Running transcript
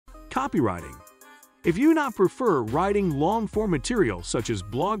Copywriting. If you not prefer writing long-form material such as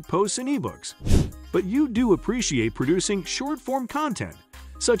blog posts and ebooks, but you do appreciate producing short-form content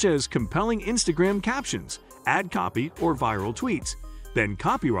such as compelling Instagram captions, ad copy, or viral tweets, then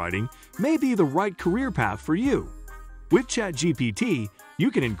copywriting may be the right career path for you. With ChatGPT, you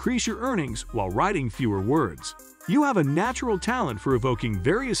can increase your earnings while writing fewer words. You have a natural talent for evoking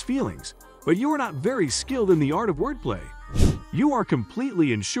various feelings, but you are not very skilled in the art of wordplay. You are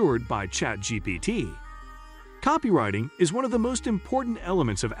completely insured by ChatGPT. Copywriting is one of the most important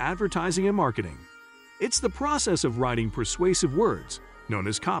elements of advertising and marketing. It's the process of writing persuasive words, known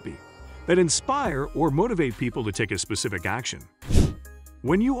as copy, that inspire or motivate people to take a specific action.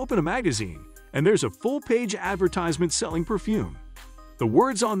 When you open a magazine and there's a full-page advertisement selling perfume, the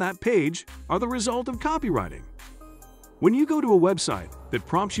words on that page are the result of copywriting. When you go to a website that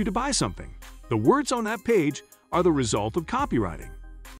prompts you to buy something, the words on that page are the result of copywriting.